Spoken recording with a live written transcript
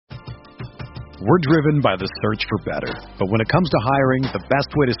We're driven by the search for better. But when it comes to hiring, the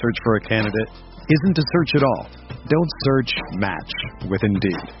best way to search for a candidate isn't to search at all. Don't search, match with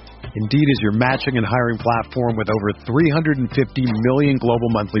Indeed. Indeed is your matching and hiring platform with over 350 million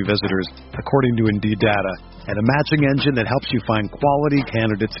global monthly visitors, according to Indeed data, and a matching engine that helps you find quality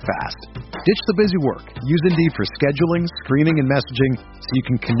candidates fast. Ditch the busy work. Use Indeed for scheduling, screening, and messaging so you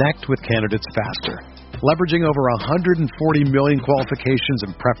can connect with candidates faster. Leveraging over 140 million qualifications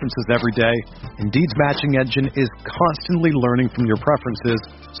and preferences every day, Indeed's matching engine is constantly learning from your preferences,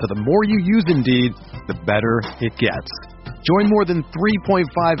 so the more you use Indeed, the better it gets. Join more than 3.5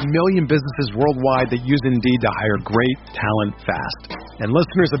 million businesses worldwide that use Indeed to hire great talent fast. And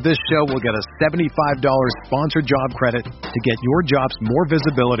listeners of this show will get a $75 sponsored job credit to get your jobs more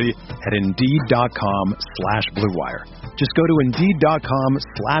visibility at Indeed.com/Blue Wire. Just go to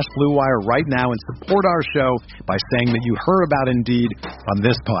Indeed.com/Blue Wire right now and support our show by saying that you heard about Indeed on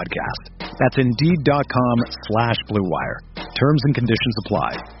this podcast. That's Indeed.com/Blue Wire. Terms and conditions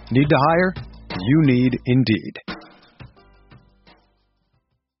apply. Need to hire? You need Indeed.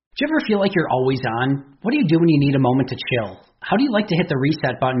 Do you ever feel like you're always on? What do you do when you need a moment to chill? How do you like to hit the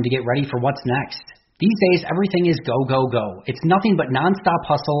reset button to get ready for what's next? These days, everything is go, go, go. It's nothing but nonstop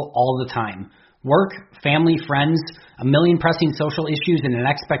hustle all the time. Work, family, friends, a million pressing social issues, and an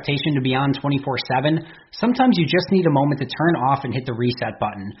expectation to be on 24/7. Sometimes you just need a moment to turn off and hit the reset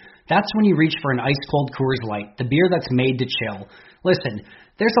button. That's when you reach for an ice-cold Coors Light, the beer that's made to chill. Listen,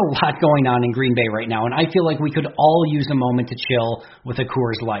 there's a lot going on in Green Bay right now, and I feel like we could all use a moment to chill with a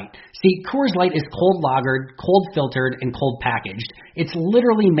Coors Light. See, Coors Light is cold lagered, cold filtered, and cold packaged. It's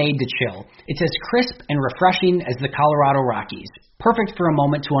literally made to chill. It's as crisp and refreshing as the Colorado Rockies. Perfect for a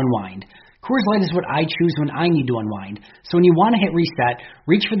moment to unwind. Coors Light is what I choose when I need to unwind. So when you want to hit reset,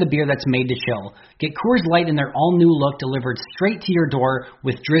 reach for the beer that's made to chill. Get Coors Light in their all-new look delivered straight to your door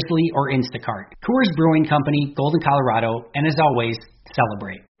with Drizzly or Instacart. Coors Brewing Company, Golden, Colorado, and as always,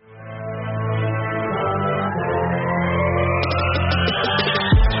 celebrate.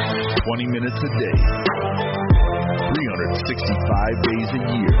 Minutes a day, 365 days a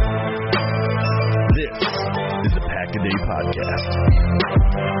year. This is the Pack-A-Day Podcast.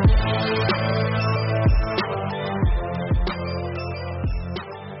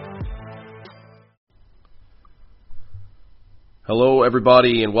 Hello,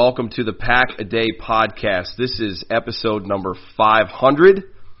 everybody, and welcome to the Pack-A-Day Podcast. This is episode number 500.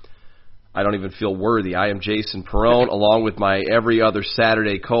 I don't even feel worthy. I am Jason Perrone, along with my every other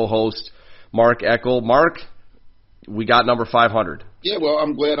Saturday co-host, Mark Eckel. Mark, we got number 500. Yeah, well,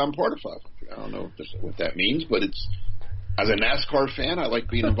 I'm glad I'm part of 500. I don't know what that means, but it's, as a NASCAR fan, I like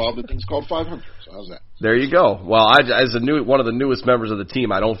being involved in things called 500. So how's that? There you go. Well, as one of the newest members of the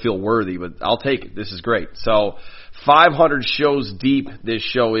team, I don't feel worthy, but I'll take it. This is great. So 500 shows deep this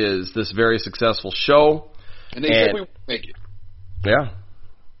show is, this very successful show. And they said we would make it. Yeah.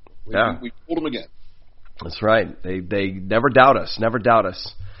 We pulled them again. That's right. They never doubt us. Never doubt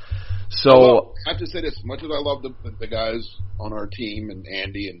us. So well, I have to say this: as much as I love the guys on our team and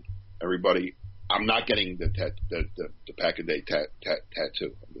Andy and everybody, I'm not getting the Pack-A-Day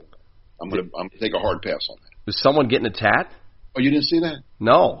tattoo. I'm gonna take a hard pass on that. Was someone getting a tat? Oh, you didn't see that?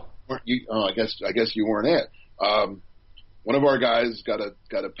 No. I guess you weren't at. One of our guys got a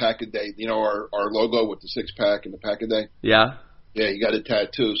Pack-A-Day. You know our logo with the 6-pack and the Pack-A-Day. Yeah. Yeah, he got a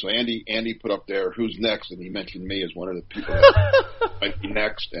tattoo. So Andy put up there, who's next, and he mentioned me as one of the people that might be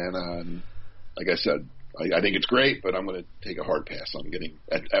next. And like I said, I think it's great, but I'm going to take a hard pass on getting.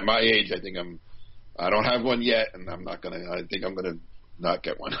 At my age, I don't have one yet, and I think I'm going to not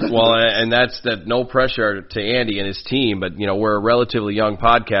get one. Well, and that's no pressure to Andy and his team, but we're a relatively young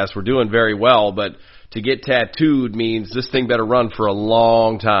podcast. We're doing very well, but to get tattooed means this thing better run for a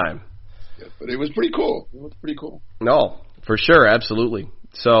long time. Yeah, but it was pretty cool. It was pretty cool. No. For sure, absolutely.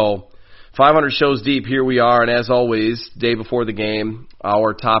 So, 500 shows deep, here we are, and as always, day before the game,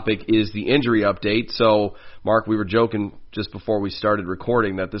 our topic is the injury update. So, Mark, we were joking just before we started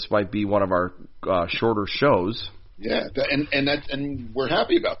recording that this might be one of our shorter shows. Yeah, and we're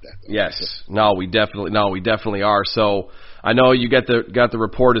happy about that. Though. Yes, we definitely are. So, I know you got the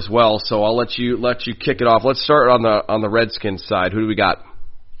report as well. So, I'll let you kick it off. Let's start on the Redskins side. Who do we got?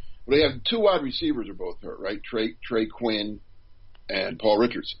 Well, they have two wide receivers are both hurt, right? Trey Quinn and Paul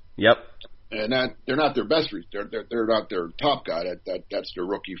Richardson. Yep. And they're not their best. They're not their top guy. That's their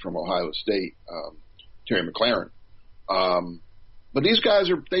rookie from Ohio State, Terry McLaurin. But these guys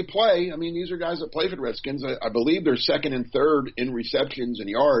they play. I mean, these are guys that play for the Redskins. I believe they're second and third in receptions and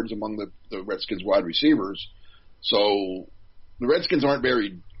yards among the Redskins wide receivers. So the Redskins aren't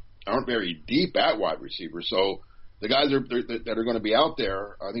very deep at wide receiver. So the guys that are going to be out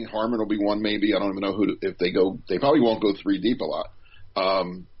there, I think Harmon will be one maybe. I don't even know if they go. They probably won't go 3 deep a lot.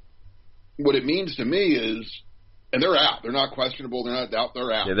 What it means to me is, and they're out. They're not questionable. They're not out.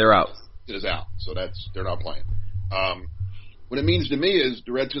 They're out. Yeah, they're out. It is out. So they're not playing. What it means to me is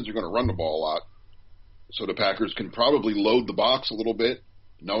the Redskins are going to run the ball a lot. So the Packers can probably load the box a little bit,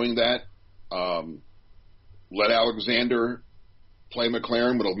 knowing that. Let Alexander play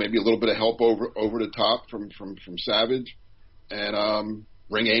McLaren with maybe a little bit of help over the top from Savage, and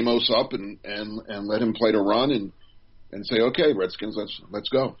bring Amos up and let him play the run and say, okay, Redskins, let's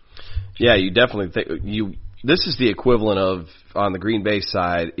go. Yeah, you definitely think this is the equivalent of, on the Green Bay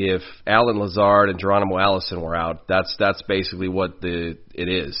side, if Alan Lazard and Geronimo Allison were out, that's basically what it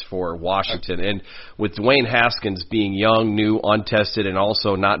is for Washington. And with Dwayne Haskins being young, new, untested, and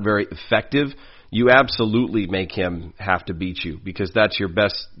also not very effective, you absolutely make him have to beat you, because that's your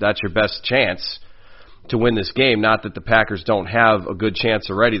best chance to win this game. Not that the Packers don't have a good chance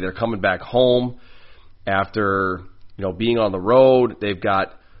already. They're coming back home after being on the road. They've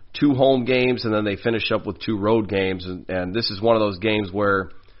got 2 home games, and then they finish up with 2 road games. And this is one of those games where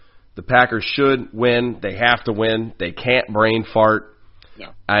the Packers should win. They have to win. They can't brain fart.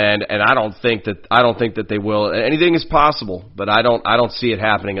 No. And I don't think that they will. Anything is possible, but I don't see it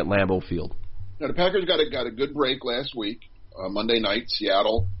happening at Lambeau Field. Now, the Packers got a good break last week. Monday night,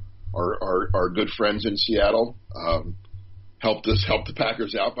 Seattle, our good friends in Seattle, helped the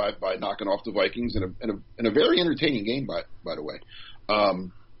Packers out by knocking off the Vikings in a very entertaining game, by the way.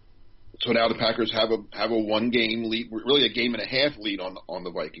 So now the Packers have a 1-game lead, really a game and a half lead on the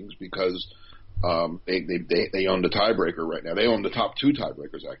Vikings, because they own the tiebreaker right now. They own the top 2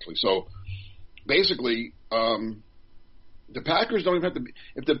 tiebreakers, actually. So basically, the Packers don't even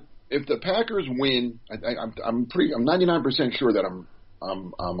have to. If the Packers win, I'm 99% sure that I'm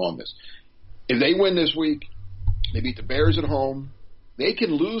on this. If they win this week, they beat the Bears at home, they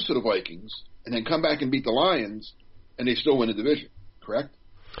can lose to the Vikings and then come back and beat the Lions, and they still win the division. Correct?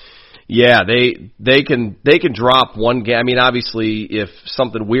 Yeah, they can drop one game. I mean, obviously, if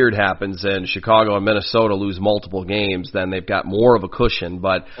something weird happens and Chicago and Minnesota lose multiple games, then they've got more of a cushion.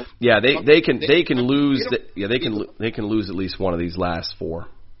 But yeah, they can lose. They can lose at least one of these last 4.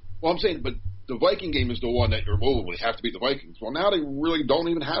 Well, I'm saying, but the Viking game is the one that we have to beat the Vikings. Well, now they really don't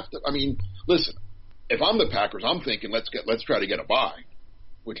even have to. I mean, listen, if I'm the Packers, I'm thinking let's try to get a bye,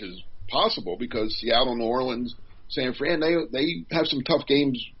 which is possible because Seattle, New Orleans, San Fran, they have some tough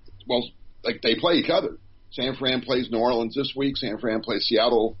games. Well, like they play each other. San Fran plays New Orleans this week. San Fran plays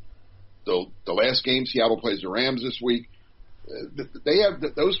Seattle. The last game, Seattle plays the Rams this week. They have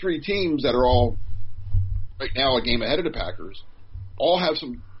those 3 teams that are all right now a game ahead of the Packers. All have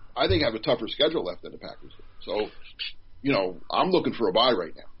some. I think have a tougher schedule left than the Packers do. So, I'm looking for a bye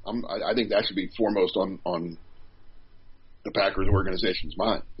right now. I think that should be foremost on the Packers organization's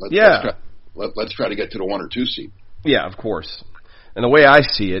mind. Let's try to get to the 1 or 2 seed. Yeah, of course. And the way I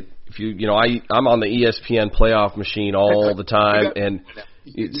see it, if I'm on the ESPN playoff machine all the time, and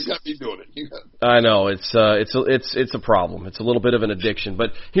you got to be doing it. I know it's a problem. It's a little bit of an addiction.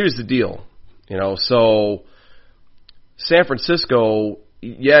 But here's the deal, so San Francisco.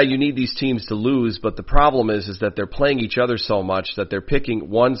 Yeah, you need these teams to lose, but the problem is that they're playing each other so much that they're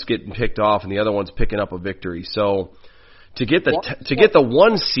one's getting picked off and the other one's picking up a victory. So to get the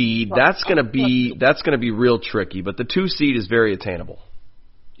 1 seed, that's going to be real tricky, but the 2 seed is very attainable.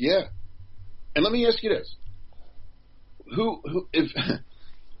 Yeah. And let me ask you this. Who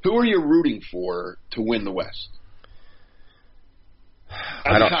are you rooting for to win the West?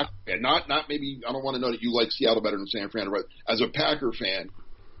 Not maybe. I don't want to know that you like Seattle better than San Fran. But as a Packer fan,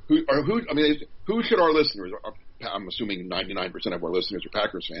 who should our listeners? I'm assuming 99% of our listeners are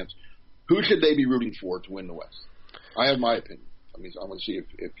Packers fans. Who should they be rooting for to win the West? I have my opinion. I want to see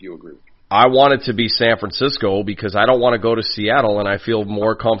if you agree. I want it to be San Francisco because I don't want to go to Seattle, and I feel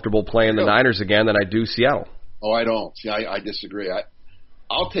more comfortable playing the Niners again than I do Seattle. Oh, I don't. See, I disagree.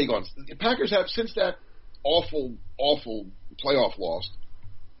 I'll take on the Packers have since that awful playoff loss.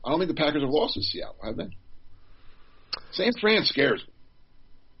 I don't think the Packers have lost in Seattle, have they? San Fran scares me.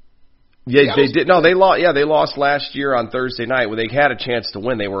 Yeah, they did. No, they lost. Yeah, they lost last year on Thursday night when they had a chance to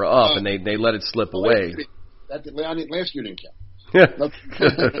win. They were up and they let it slip away. Last year didn't count.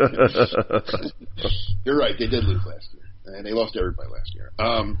 You're right. They did lose last year, and they lost everybody last year.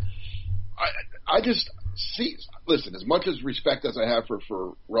 I just see. Listen, as much as respect as I have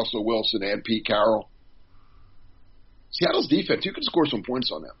for Russell Wilson and Pete Carroll, Seattle's defense, you can score some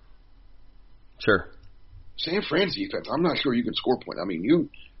points on them. Sure. San Fran's defense, I'm not sure you can score points.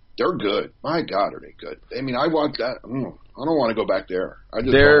 They're good. My God, are they good? I watched that. I don't want to go back there.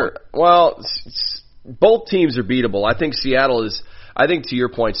 both teams are beatable. I think to your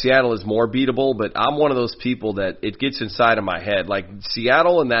point, Seattle is more beatable, but I'm one of those people that it gets inside of my head. Like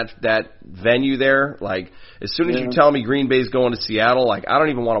Seattle and that venue there, like as soon as you tell me Green Bay's going to Seattle, like I don't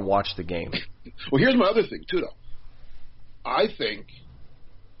even want to watch the game. Well, here's my other thing too, though. I think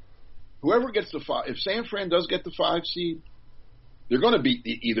whoever gets the 5, if San Fran does get the 5 seed, they're going to beat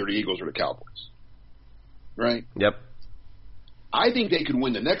either the Eagles or the Cowboys, right? Yep. I think they could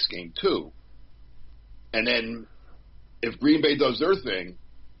win the next game too, and then if Green Bay does their thing,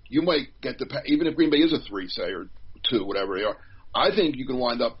 you might get even if Green Bay is a 3, say, or 2, whatever they are. I think you can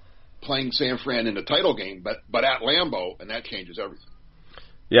wind up playing San Fran in the title game, but at Lambeau, and that changes everything.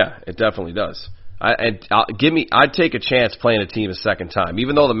 Yeah, it definitely does. I'd take a chance playing a team a second time,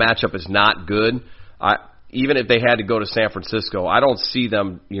 even though the matchup is not good. Even if they had to go to San Francisco, I don't see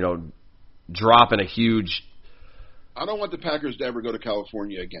them, dropping a huge. I don't want the Packers to ever go to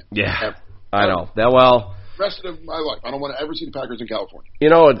California again. Yeah, ever. I know that well. Rest of my life, I don't want to ever see the Packers in California.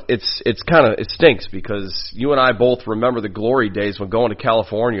 It stinks because you and I both remember the glory days when going to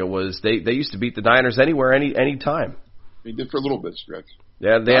California was they used to beat the Niners anywhere, any time. They did for a little bit stretch.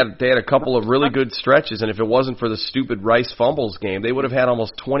 Yeah, they had a couple of really good stretches, and if it wasn't for the stupid Rice fumbles game, they would have had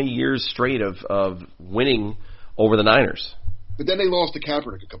almost 20 years straight of winning over the Niners. But then they lost to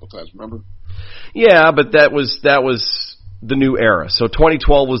Kaepernick a couple times, remember? Yeah, but that was the new era. So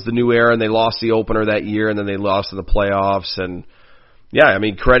 2012 was the new era, and they lost the opener that year, and then they lost in the playoffs. And yeah, I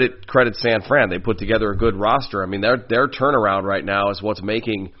mean, credit San Fran. They put together a good roster. I mean, their turnaround right now is what's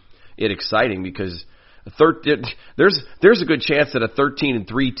making it exciting because there's a good chance that a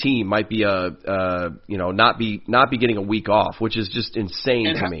 13-3 team might be not be getting a week off, which is just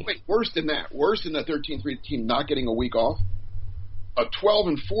insane to me. Wait, worse than that 13-3 team not getting a week off, a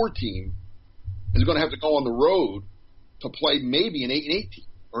 12-4 team is going to have to go on the road to play maybe an 8-8 team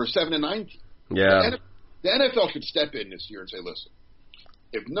or a 7-9 team. Yeah, the NFL should step in this year and say, listen,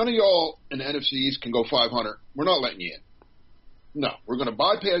 if none of y'all in the NFC East can go 500, we're not letting you in. No, we're going to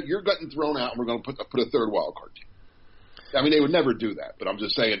bypass. You're getting thrown out, and we're going to put a third wild card team. I mean, they would never do that, but I'm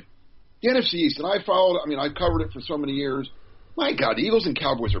just saying, the NFC East, and I followed. I mean, I covered it for so many years. My God, the Eagles and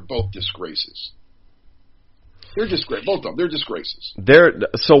Cowboys are both disgraces. They're disgraces. Both of them. They're disgraces.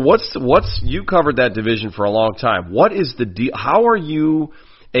 So what's you covered that division for a long time. What is the deal? How are you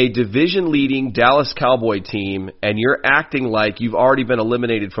a division-leading Dallas Cowboy team, and you're acting like you've already been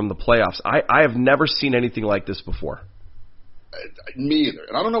eliminated from the playoffs? I have never seen anything like this before. Me either.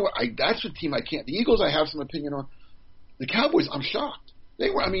 And I don't know what that's a team I can't. The Eagles I have some opinion on. The Cowboys, I'm shocked. They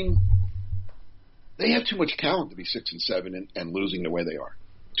have too much talent to be 6-7 and losing the way they are.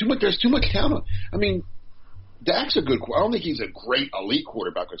 There's too much talent. I mean, Dak's a good. I don't think he's a great elite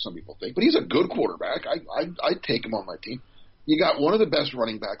quarterback like some people think, but he's a good quarterback. I'd take him on my team. You got one of the best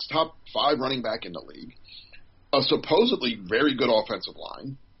running backs, top 5 running back in the league, a supposedly very good offensive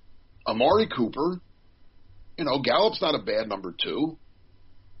line, Amari Cooper. Gallup's not a bad number 2.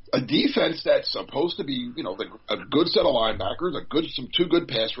 A defense that's supposed to be, a good set of linebackers, some 2 good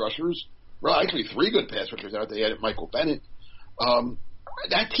pass rushers. Well, actually 3 good pass rushers out. They added Michael Bennett.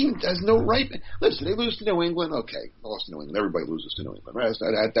 That team has no right. Listen, they lose to New England. Okay, lost to New England. Everybody loses to New England. Right?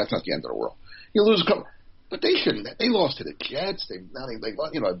 That's not the end of the world. You lose a couple, but they shouldn't. They lost to the Jets.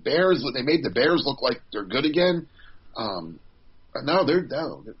 Bears. They made the Bears look like they're good again. And now they're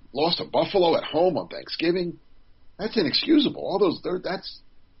down. They lost to Buffalo at home on Thanksgiving. That's inexcusable. All those.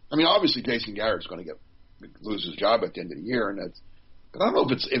 Obviously Jason Garrett's going to lose his job at the end of the year, but I don't know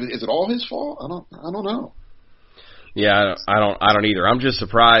if is it all his fault. I don't know. Yeah, I don't either. I'm just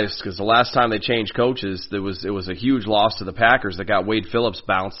surprised because the last time they changed coaches, it was a huge loss to the Packers that got Wade Phillips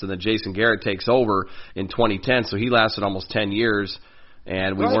bounced, and then Jason Garrett takes over in 2010. So he lasted almost 10 years,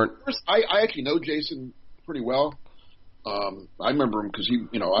 and we weren't. I actually know Jason pretty well. I remember him because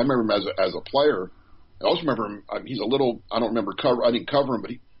I remember him as a player. I also remember him. He's a little. I don't remember I didn't cover him,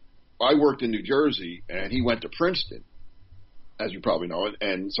 but I worked in New Jersey, and he went to Princeton, as you probably know,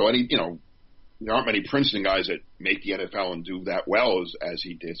 and so there aren't many Princeton guys that make the NFL and do that well as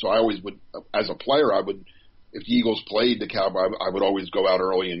he did. So I always would, as a player, if the Eagles played the Cowboys, I would always go out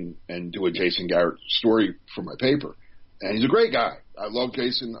early and do a Jason Garrett story for my paper. And he's a great guy. I love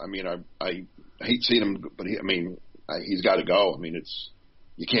Jason. I mean, I hate seeing him, but he's got to go. I mean,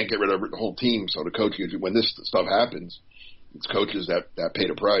 you can't get rid of the whole team. So the coach, when this stuff happens, it's coaches that pay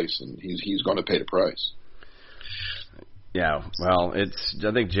the price, and he's going to pay the price. Yeah, well, I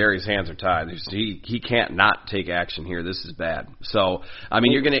think Jerry's hands are tied. He can't not take action here. This is bad. So, I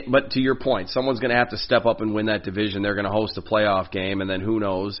mean, but to your point, someone's going to have to step up and win that division. They're going to host a playoff game, and then who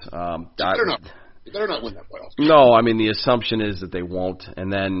knows? They better not win that playoff game. No, I mean, the assumption is that they won't.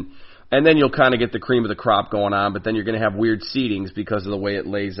 And then And then you'll kind of get the cream of the crop going on, but then you're going to have weird seedings because of the way it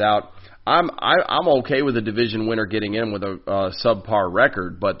lays out. I'm okay with a division winner getting in with a subpar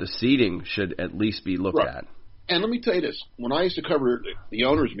record, but the seeding should at least be looked at. And let me tell you this: when I used to cover the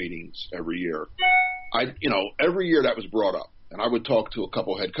owners' meetings every year, every year that was brought up, and I would talk to a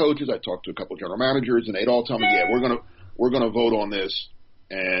couple head coaches, I'd talk to a couple general managers, and they'd all tell me, "Yeah, we're gonna vote on this,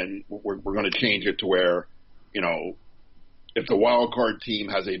 and we're gonna change it to where, if the wild card team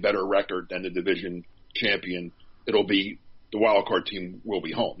has a better record than the division champion, it'll be the wild card team will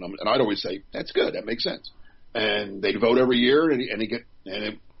be home." And I'd always say, "That's good. That makes sense." And they'd vote every year,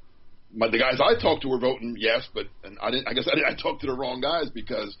 the guys I talked to were voting yes, I talked to the wrong guys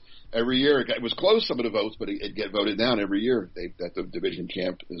because every year it was close, some of the votes, but it'd get voted down every year that the division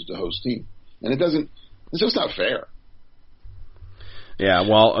champ is the host team. And it's just not fair. Yeah,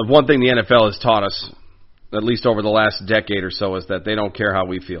 well, one thing the NFL has taught us, at least over the last decade or so, is that they don't care how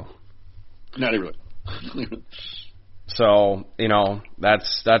we feel. Not really. So,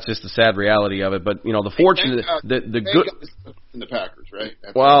 that's just the sad reality of it. But, the fortunate, the good in the Packers, right?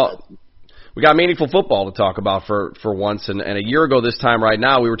 We got meaningful football to talk about for once. And a year ago this time right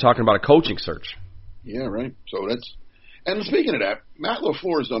now, we were talking about a coaching search. Yeah, right. So and speaking of that, Matt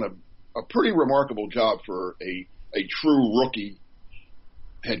LaFleur has done a pretty remarkable job for a true rookie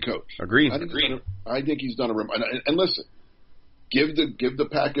head coach. Agreed. I think he's done and listen, give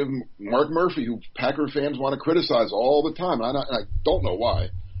the Mark Murphy, who Packer fans want to criticize all the time. I don't know why,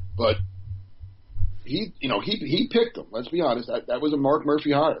 but he picked him. Let's be honest. That was a Mark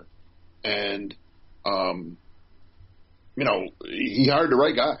Murphy hire, and he hired the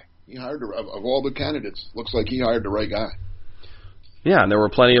right guy. He hired of all the candidates. Looks like he hired the right guy. Yeah, and there were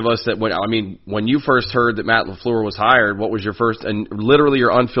plenty of us that when you first heard that Matt LaFleur was hired, what was your first and literally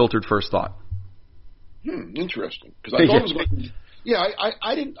your unfiltered first thought? Interesting. Because I thought it was going to. Yeah,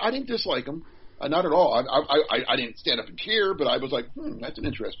 I didn't dislike him, not at all. I didn't stand up and cheer, but I was like, that's an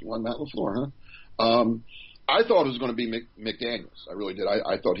interesting one, Matt LaFleur, huh? I thought it was going to be McDaniels. I really did.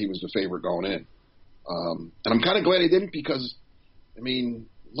 I thought he was the favorite going in, and I'm kind of glad he didn't because,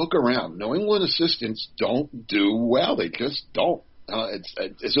 look around. New England assistants don't do well. They just don't.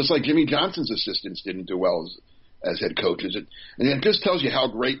 It's just like Jimmy Johnson's assistants didn't do well as head coaches, and it just tells you how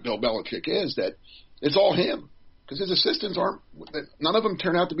great Bill Belichick is. That it's all him. Because his assistants none of them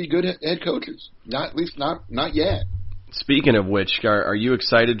turn out to be good head coaches. At least not yet. Speaking of which, are you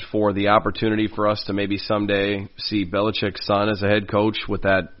excited for the opportunity for us to maybe someday see Belichick's son as a head coach with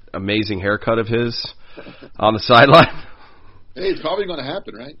that amazing haircut of his on the sideline? Hey, it's probably going to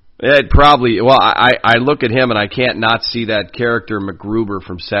happen, right? It probably. Well, I look at him and I can't not see that character MacGruber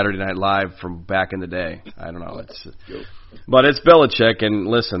from Saturday Night Live from back in the day. I don't know. But it's Belichick, and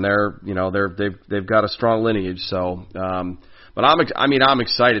listen, they've got a strong lineage. So, but I'm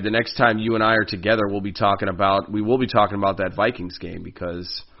excited. The next time you and I are together, we will be talking about that Vikings game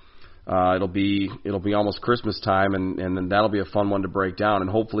because it'll be almost Christmas time, and then that'll be a fun one to break down. And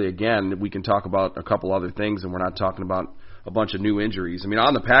hopefully, again, we can talk about a couple other things, and we're not talking about a bunch of new injuries.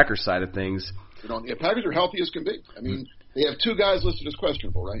 On the Packers side of things, Packers are healthy as can be. They have two guys listed as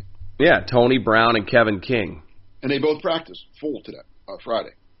questionable, right? Yeah, Tony Brown and Kevin King. And they both practiced full today,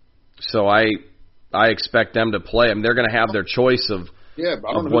 Friday. So I expect them to play. They're going to have their choice of but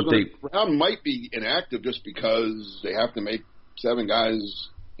I don't know Brown might be inactive just because they have to make 7 guys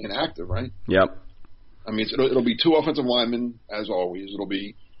inactive, right? Yep. It'll be 2 offensive linemen as always. It'll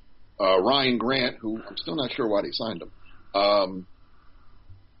be Ryan Grant, who I'm still not sure why they signed him.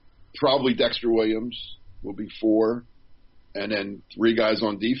 Probably Dexter Williams will be 4, and then 3 guys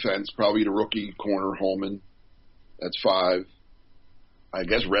on defense. Probably the rookie corner Holman. That's 5. I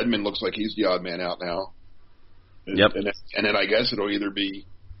guess Redmond looks like he's the odd man out now. Yep. And then I guess it'll either be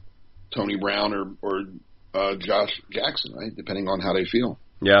Tony Brown or Josh Jackson, right? Depending on how they feel.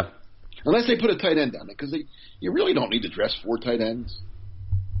 Yeah. Unless they put a tight end down there, because you really don't need to dress 4 tight ends.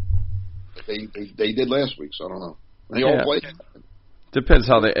 They did last week, so I don't know. They all played. Depends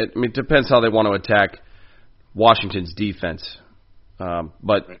how they want to attack Washington's defense.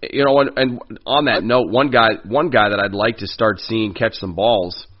 But and on that note, one guy that I'd like to start seeing catch some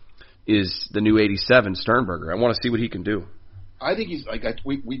balls is the new 87 Sternberger. I want to see what he can do. I think he's like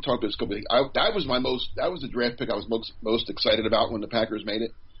we talked about this a couple of days. That was the draft pick I was most excited about when the Packers made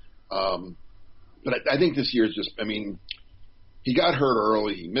it. But I think this year's just. He got hurt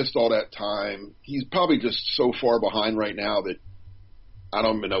early. He missed all that time. He's probably just so far behind right now that I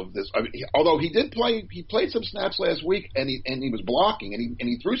don't even know this. Although he did play, he played some snaps last week, and he was blocking, and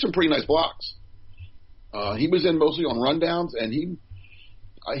he threw some pretty nice blocks. He was in mostly on rundowns, and he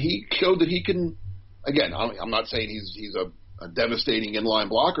showed that he can. Again, I'm not saying he's a devastating inline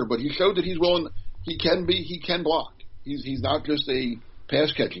blocker, but he showed that he's willing. He can block. He's not just a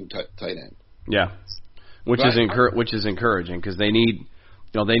pass catching tight end. Yeah, which is encouraging because they need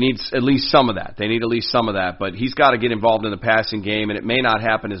at least some of that. They need at least some of that, but he's got to get involved in the passing game, and it may not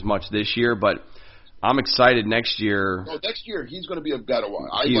happen as much this year, but I'm excited next year. No, next year he's going to be a better one.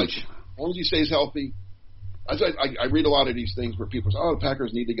 As long as he stays healthy. I read a lot of these things where people say, "Oh, the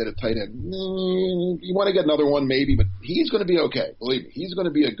Packers need to get a tight end." You want to get another one, maybe, but he's going to be okay. Believe me, he's going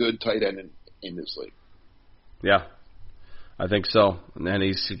to be a good tight end in this league. Yeah, I think so. And then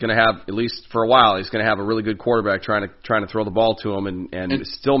he's going to have, at least for a while, he's going to have a really good quarterback trying to throw the ball to him and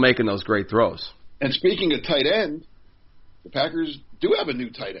still making those great throws. And speaking of tight end, the Packers do have a new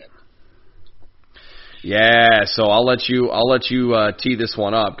tight end. Yeah, so I'll let you tee this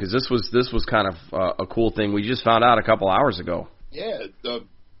one up because this was kind of a cool thing we just found out a couple hours ago. Yeah,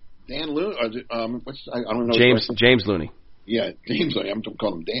 Dan Looney. I don't know. James Looney. Yeah, James Looney. I'm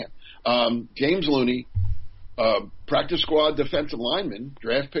calling him Dan. James Looney, practice squad defensive lineman,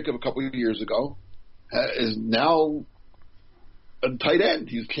 draft pick of a couple of years ago, is now a tight end.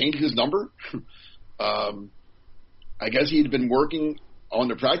 He's changed his number. I guess he'd been working on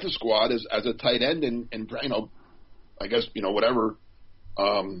the practice squad as a tight end and I guess whatever.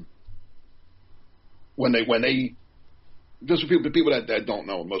 When they just for people that don't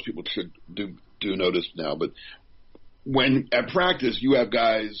know, most people should do know this now, but when at practice you have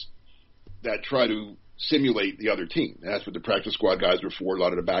guys that try to simulate the other team. That's what the practice squad guys are for. A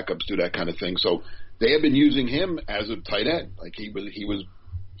lot of the backups do that kind of thing. So they have been using him as a tight end, like he was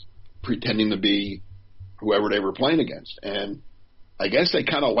pretending to be whoever they were playing against, and I guess they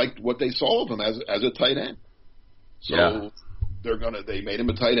kind of liked what they saw of him as a tight end. So they made him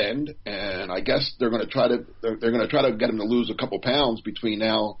a tight end, and I guess they're going to try to get him to lose a couple pounds between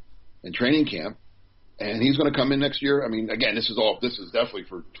now and training camp, and he's going to come in next year. I mean, again, this is definitely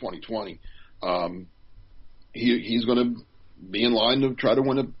for 2020. He's going to be in line to try to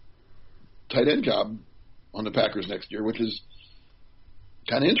win a tight end job on the Packers next year, which is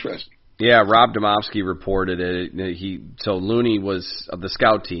kind of interesting. Yeah, Rob Domofsky reported it. So Looney was of the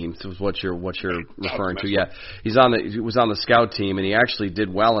scout team. This is what you're referring to. Yeah, he was on the scout team, and he actually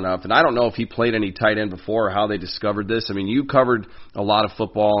did well enough. And I don't know if he played any tight end before or how they discovered this. I mean, you covered a lot of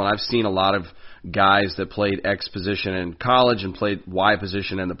football, and I've seen a lot of guys that played X position in college and played Y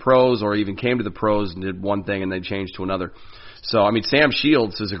position in the pros, or even came to the pros and did one thing and then changed to another. So, I mean, Sam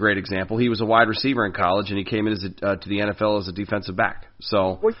Shields is a great example. He was a wide receiver in college, and he came in to the NFL as a defensive back.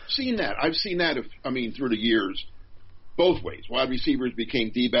 So, well, I've seen that. Through the years, both ways. Wide receivers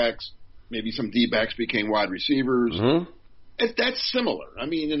became D-backs. Maybe some D-backs became wide receivers. Mm-hmm. That's similar. I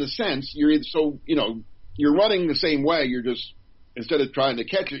mean, in a sense, you're running the same way. You're just, instead of trying to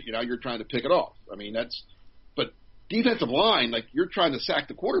catch it, you're trying to pick it off. I mean, but defensive line, like you're trying to sack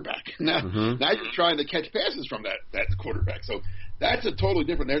the quarterback. Now you're trying to catch passes from that quarterback. So that's a totally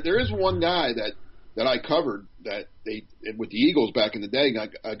different. There is one guy that I covered that with the Eagles back in the day,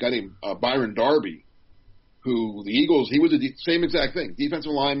 a guy named Byron Darby, who the Eagles, he was the same exact thing,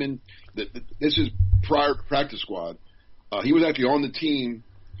 defensive lineman. This is prior to practice squad. He was actually on the team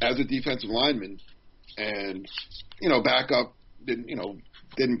as a defensive lineman, and backup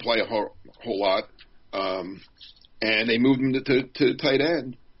didn't play a whole lot. And they moved him to tight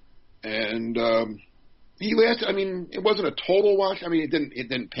end, and he lasted. I mean, it wasn't a total wash. I mean, it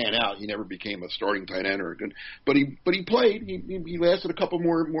didn't pan out. He never became a starting tight end but he played. He lasted a couple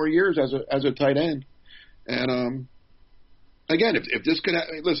more years as a tight end. And again, if this could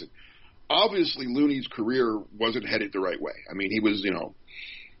listen, obviously Looney's career wasn't headed the right way. I mean, he was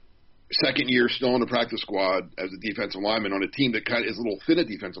second year still on the practice squad as a defensive lineman on a team that kind of is a little thin at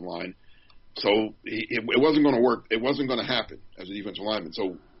defensive line. So it wasn't going to work. It wasn't going to happen as a defensive lineman.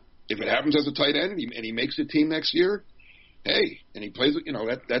 So if it happens as a tight end and he makes the team next year, hey, and he plays it,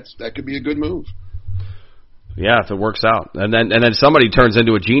 that could be a good move. Yeah, if it works out, and then somebody turns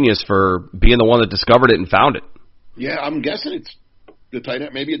into a genius for being the one that discovered it and found it. Yeah, I'm guessing it's the tight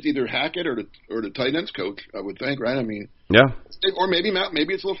end. Maybe it's either Hackett or the tight ends coach. I would think, right? I mean, yeah, or maybe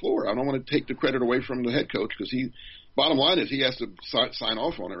it's LaFleur. I don't want to take the credit away from the head coach because bottom line is he has to sign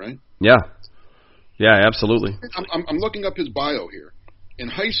off on it, right? Yeah. Yeah, absolutely. I'm looking up his bio here. In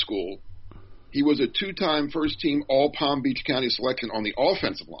high school, he was a 2-time first-team All Palm Beach County selection on the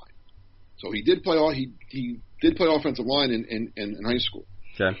offensive line. So he did play offensive line in high school.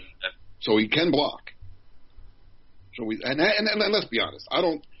 Okay. So he can block. So and let's be honest,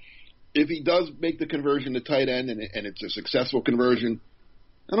 if he does make the conversion to tight end and it's a successful conversion,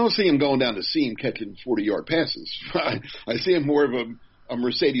 I don't see him going down the seam catching 40-yard passes. I see him more of a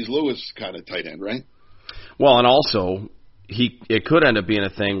Mercedes Lewis kind of tight end, right? Well, and also it could end up being a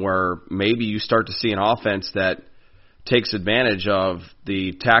thing where maybe you start to see an offense that takes advantage of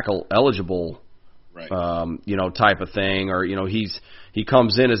the tackle eligible, right. Type of thing, or he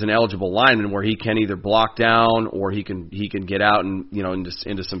comes in as an eligible lineman where he can either block down or he can get out and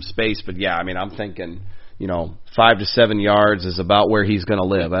into some space. But yeah, I mean, I'm thinking 5 to 7 yards is about where he's going to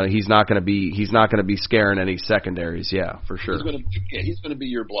live. He's not going to be scaring any secondaries. Yeah, for sure. He's going to be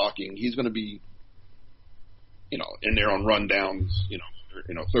your blocking. He's going to be in there on rundowns.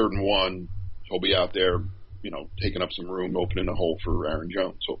 3rd and 1. He'll be out there. Taking up some room, opening a hole for Aaron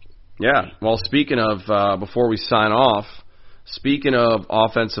Jones, hopefully. Yeah. Well, speaking of, before we sign off, speaking of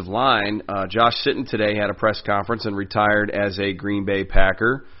offensive line, Josh Sitton today had a press conference and retired as a Green Bay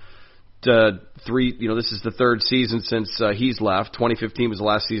Packer. This is the 3rd season since he's left. 2015 was the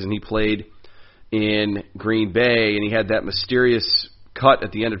last season he played in Green Bay, and he had that mysterious cut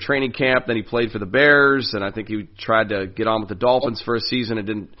at the end of training camp. Then he played for the Bears, and I think he tried to get on with the Dolphins for a season and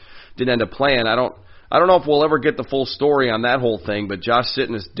didn't end up playing. I don't know if we'll ever get the full story on that whole thing, but Josh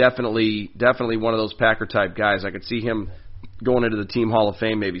Sitton is definitely one of those Packer-type guys. I could see him going into the Team Hall of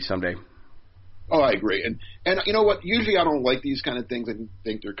Fame maybe someday. Oh, I agree. And you know what? Usually I don't like these kind of things. I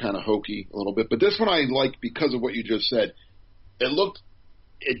think they're kind of hokey a little bit. But this one I like because of what you just said.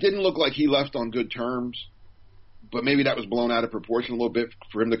 It didn't look like he left on good terms, but maybe that was blown out of proportion a little bit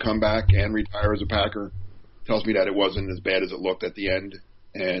for him to come back and retire as a Packer. Tells me that it wasn't as bad as it looked at the end.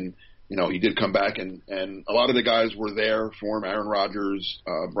 And he did come back, and a lot of the guys were there for him. Aaron Rodgers,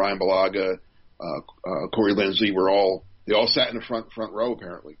 Brian Bulaga, Corey Linsley they all sat in the front row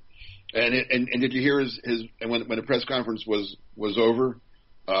apparently. And did you hear his when the press conference was over,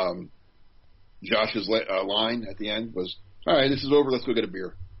 Josh's line at the end was, "All right, this is over. Let's go get a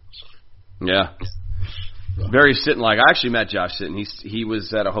beer." Yeah. Very Sitton-like. I actually met Josh Sitton. He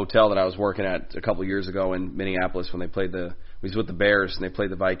was at a hotel that I was working at a couple of years ago in Minneapolis when they played he was with the Bears and they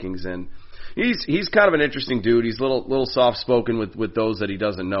played the Vikings, and he's kind of an interesting dude. He's a little soft spoken with those that he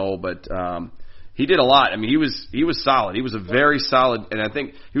doesn't know, but he did a lot. I mean, he was solid. He was a very solid, and I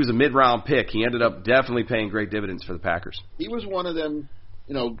think he was a mid-round pick. He ended up definitely paying great dividends for the Packers. He was one of them.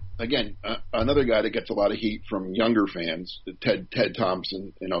 Again, another guy that gets a lot of heat from younger fans, Ted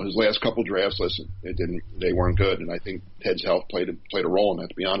Thompson. His last couple drafts, they weren't good, and I think Ted's health played a role in that,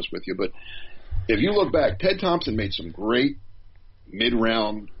 to be honest with you. But if you look back, Ted Thompson made some great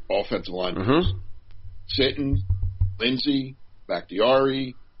mid-round offensive line moves. Sitton, Lindsey,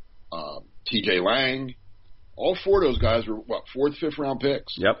 Bakhtiari, T.J. Lang, all 4 of those guys were 4th, 5th round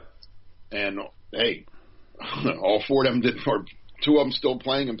picks. Yep. And hey, all 4 of them did. 2 of them still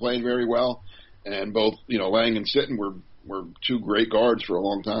playing and playing very well, and both Lang and Sitton were 2 great guards for a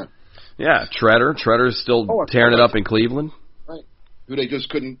long time. Yeah, Tretter's still tearing it up in Cleveland, right? Who they just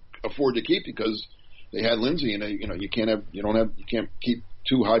couldn't afford to keep because they had Lindsey, and you can't keep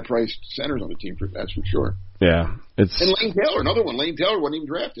 2 high-priced centers on the team. That's for sure. Yeah, and Lane Taylor, another one. Lane Taylor wasn't even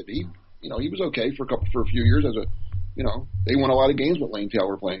drafted. He was okay for a few years as they won a lot of games with Lane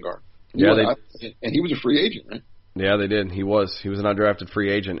Taylor playing guard. And he was a free agent, right? Yeah, they did. He was an undrafted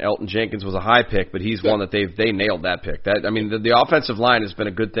free agent. Elton Jenkins was a high pick, but he's one that they nailed that pick. The offensive line has been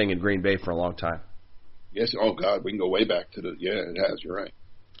a good thing in Green Bay for a long time. Yes. Oh God, we can go way back to it has. You're right.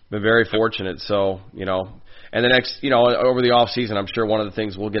 Been very fortunate. So and the next over the off season, I'm sure one of the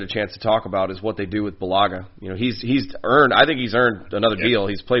things we'll get a chance to talk about is what they do with Bulaga. He's earned. I think he's earned another deal.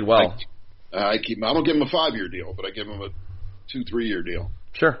 He's played well. I don't give him a 5-year deal, but I give him a 2-3 year deal.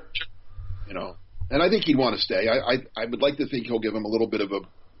 Sure. And I think he'd want to stay. I would like to think he'll give him a little bit of a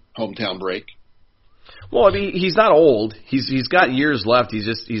hometown break. Well, I mean, he's not old. He's got years left.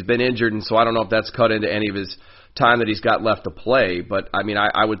 He's been injured, and so I don't know if that's cut into any of his time that he's got left to play. But I mean,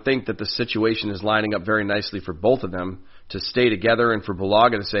 I would think that the situation is lining up very nicely for both of them to stay together, and for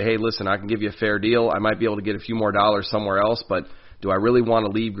Bulaga to say, "Hey, listen, I can give you a fair deal. I might be able to get a few more dollars somewhere else, but do I really want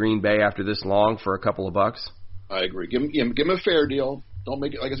to leave Green Bay after this long for a couple of bucks?" I agree. Give him a fair deal. Don't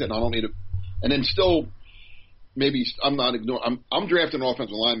make it, like I said, I don't need it. And then still, maybe I'm not ignoring. I'm drafting an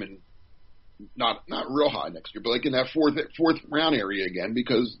offensive lineman, not real high next year, but like in that fourth round area again,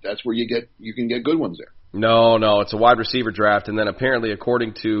 because that's where you can get good ones there. No, it's a wide receiver draft, and then apparently,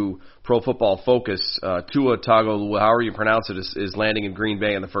 according to Pro Football Focus, Tua Tagovailoa, however you pronounce it, is landing in Green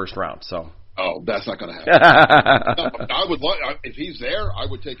Bay in the first round. So. Oh, that's not going to happen. I would if he's there, I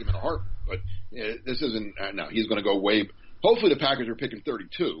would take him in a heart. But this isn't. No, he's going to go way. Hopefully, the Packers are picking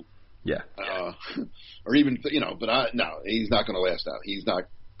 32. Yeah. Or even but he's not going to last out. He's not.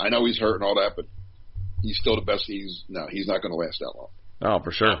 I know he's hurt and all that, but he's still the best. He's not going to last that long. Oh,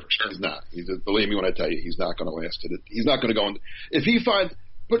 for sure. He's not. Believe me when I tell you, he's not going to last it. He's not going to go in. If he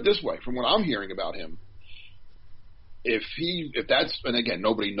put it this way, from what I'm hearing about him, if that's, and again,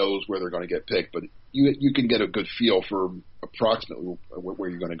 nobody knows where they're going to get picked, but you can get a good feel for approximately where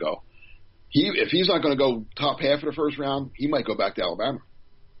you're going to go. If he's not going to go top half of the first round, he might go back to Alabama.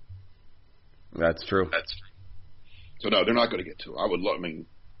 That's true. So no, they're not going to get to. I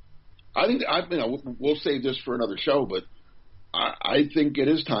think we'll save this for another show, but I think it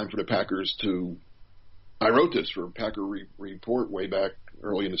is time for the Packers to. I wrote this for Packer Report way back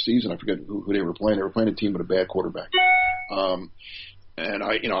early in the season. I forget who they were playing. They were playing a team with a bad quarterback, and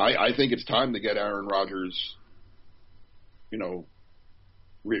I think it's time to get Aaron Rodgers, heir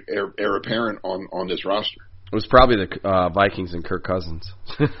apparent on this roster. It was probably the Vikings and Kirk Cousins.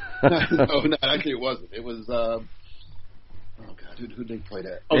 No, actually it wasn't. It was oh God, who did they play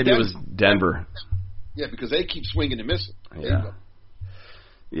that? Oh, Maybe it was Denver. Yeah, because they keep swinging and missing.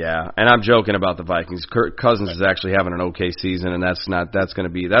 Yeah, and I'm joking about the Vikings. Kirk Cousins is actually having an okay season, and that's going to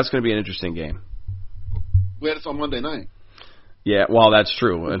be an interesting game. We had it on Monday night. Yeah, well, that's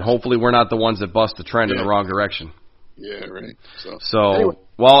true, and hopefully we're not the ones that bust the trend in the wrong direction. Yeah, right. So anyway.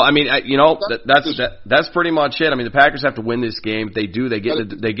 Well, I mean, that's pretty much it. I mean, the Packers have to win this game. If they do, they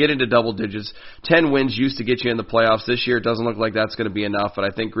get into double digits. 10 wins used to get you in the playoffs. This year, it doesn't look like that's going to be enough. But I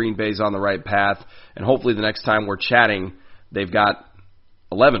think Green Bay's on the right path, and hopefully the next time we're chatting, they've got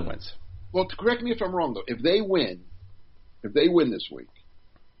 11 wins. Well, correct me if I'm wrong though. If they win this week,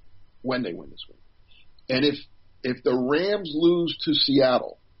 when they win this week, and if the Rams lose to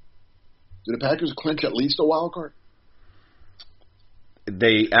Seattle, do the Packers clinch at least a wild card? I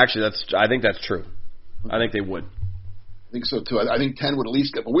think that's true. I think they would. I think so too. I think 10 would at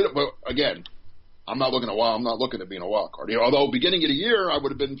least get. But again, I'm not looking to be in a wild card. Although beginning of the year, I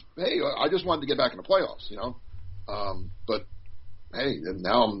would have been. Hey, I just wanted to get back in the playoffs. But hey,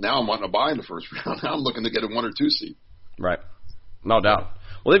 now I'm wanting to buy in the first round. Now I'm looking to get a 1 or 2 seed. Right. No doubt.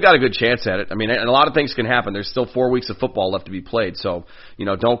 Well, they've got a good chance at it. I mean, and a lot of things can happen. There's still 4 weeks of football left to be played, so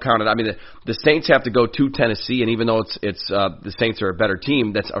don't count it. I mean, the Saints have to go to Tennessee, and even though it's the Saints are a better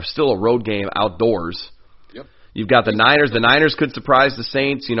team, that's still a road game outdoors. Yep. You've got the Niners. The Niners could surprise the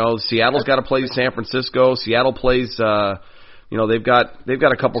Saints. Seattle's got to play San Francisco. Seattle plays. They've got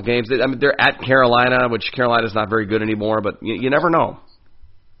a couple games. They're at Carolina, which Carolina's not very good anymore, but you never know.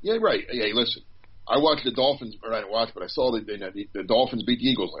 Yeah, right. Hey, listen. I watched the Dolphins, or I didn't watch, but I saw the Dolphins beat the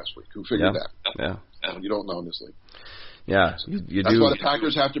Eagles last week. Who figured that? Yeah. You don't know in this league. Yeah, that's do. That's why the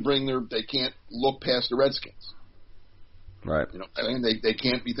Packers have to they can't look past the Redskins. Right. They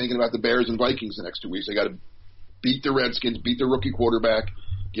can't be thinking about the Bears and Vikings the next 2 weeks. They got to beat the Redskins, beat their rookie quarterback,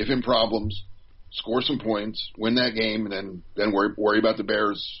 give him problems, score some points, win that game, and then worry about the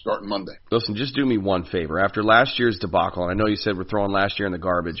Bears starting Monday. Listen, just do me one favor. After last year's debacle, and I know you said we're throwing last year in the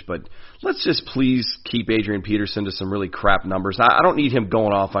garbage, but let's just please keep Adrian Peterson to some really crap numbers. I don't need him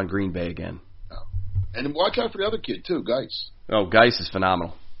going off on Green Bay again. No. And watch out for the other kid, too, Geis. Oh, Geis is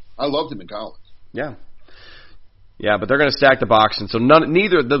phenomenal. I loved him in college. Yeah. Yeah, but they're going to stack the box, and so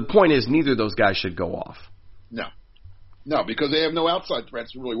the point is neither of those guys should go off. No, because they have no outside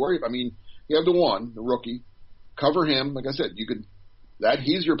threats to really worry about. I mean, you have the rookie, cover him. Like I said,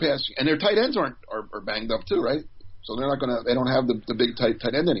 he's your pass, and their tight ends are banged up too, right? So they don't have the big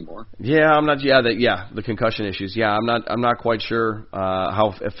tight end anymore. Yeah, the concussion issues. Yeah, I'm not quite sure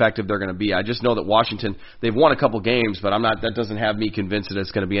how effective they're going to be. I just know that Washington, they've won a couple games, but that doesn't have me convinced that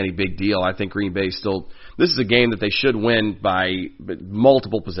it's going to be any big deal. I think Green Bay this is a game that they should win by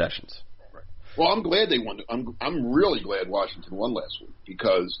multiple possessions. Right. Well, I'm glad they won. I'm really glad Washington won last week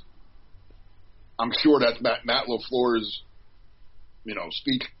because I'm sure that's Matt LaFleur's,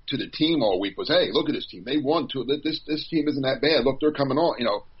 speak to the team all week was, hey, look at this team. They won too. This team isn't that bad. Look, they're coming on.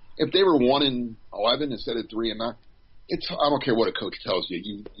 If they were 1-11 instead of 3-9, I don't care what a coach tells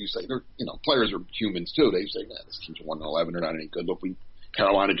you. You say they're, players are humans too. They say, this team's 1-11. They're not any good. Look,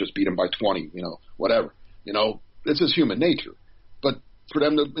 Carolina just beat them by 20. Whatever. This is human nature. But for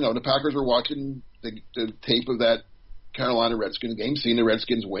them to, the Packers were watching the tape of that Carolina Redskins game, seeing the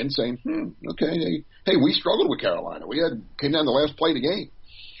Redskins win, saying, okay, hey, we struggled with Carolina. We came down the last play of the game,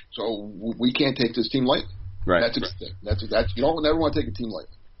 so we can't take this team lightly. Right. That's you don't never want to take a team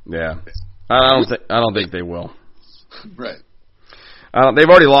lightly. Yeah, I don't think they will. Right. They've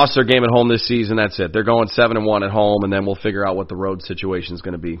already lost their game at home this season. That's it. They're going 7-1 at home, and then we'll figure out what the road situation is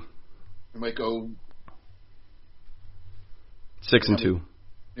going to be. They might go 6-2.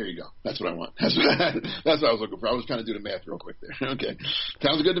 There you go. That's what I want. That's what I was looking for. I was trying to do the math real quick there. Okay.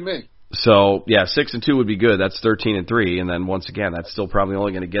 Sounds good to me. So, 6-2 would be good. That's 13-3, and then once again, that's still probably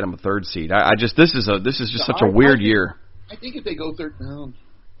only going to get them a third seed. This is just such a weird year. I think if they go third down,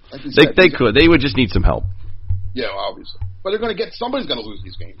 they could. They would just need some help. Yeah, obviously. But they're going to somebody's going to lose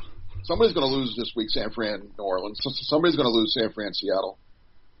these games. somebody's going to lose this week, San Fran, New Orleans. Somebody's going to lose, San Fran, Seattle.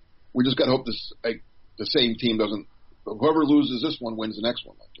 We just got to hope the same team doesn't. Whoever loses this one wins the next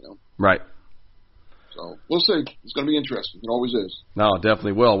one. Right. So we'll see. It's going to be interesting. It always is. No, it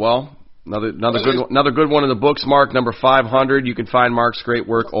definitely will. Well, another good one in the books, Mark, number 500. You can find Mark's great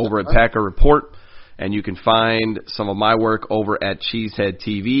work over at Packer Report, and you can find some of my work over at Cheesehead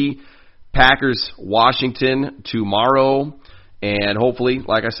TV. Packers, Washington tomorrow, and hopefully,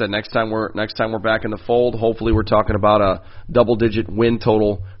 like I said, next time we're back in the fold. Hopefully, we're talking about a double-digit win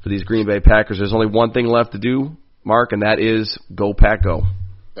total for these Green Bay Packers. There's only one thing left to do, Mark, and that is go Pack Go.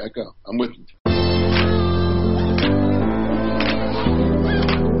 Pack Go. I'm with you.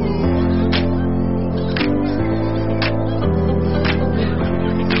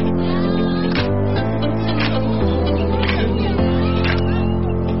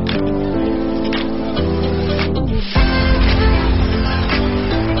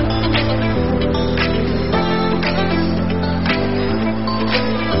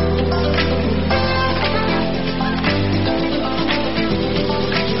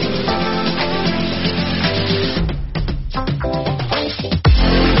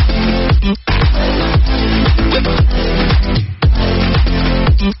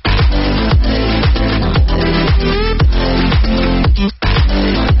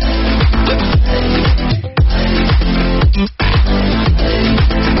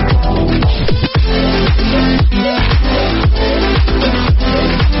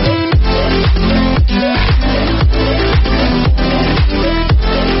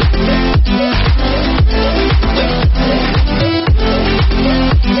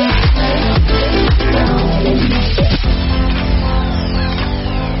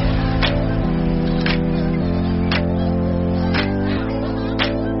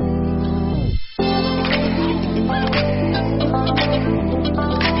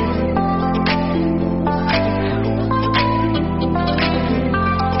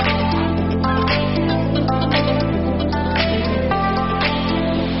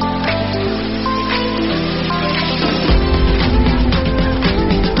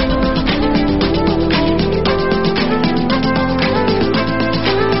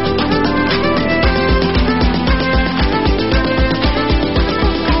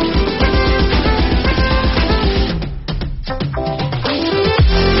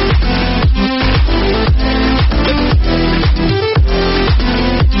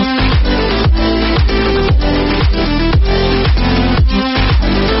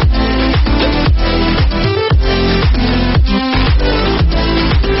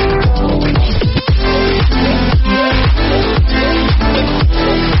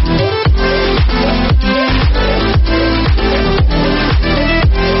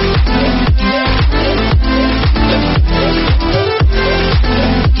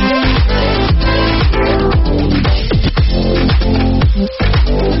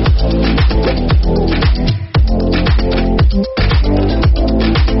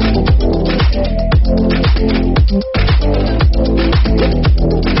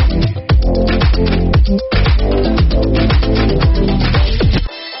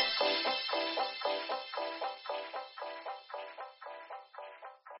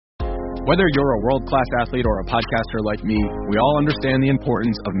 Whether you're a world-class athlete or a podcaster like me, we all understand the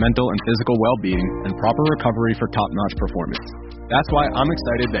importance of mental and physical well-being and proper recovery for top-notch performance. That's why I'm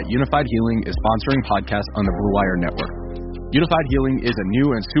excited that Unified Healing is sponsoring podcasts on the Blue Wire Network. Unified Healing is a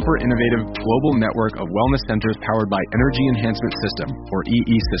new and super innovative global network of wellness centers powered by Energy Enhancement System, or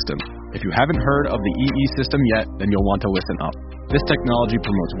EE System. If you haven't heard of the EE System yet, then you'll want to listen up. This technology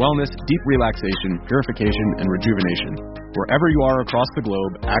promotes wellness, deep relaxation, purification, and rejuvenation. Wherever you are across the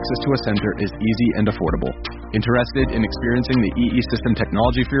globe, access to a center is easy and affordable. Interested in experiencing the EE System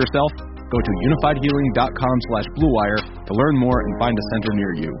technology for yourself? Go to unifiedhealing.com/bluewire to learn more and find a center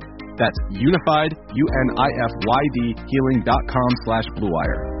near you. That's unified, UNIFYD,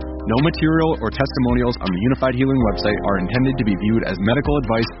 healing.com/bluewire. No material or testimonials on the Unified Healing website are intended to be viewed as medical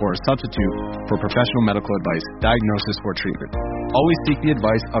advice or a substitute for professional medical advice, diagnosis, or treatment. Always seek the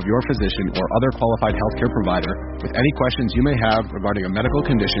advice of your physician or other qualified healthcare provider with any questions you may have regarding a medical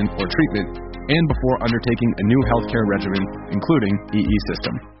condition or treatment and before undertaking a new healthcare regimen, including EE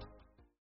System.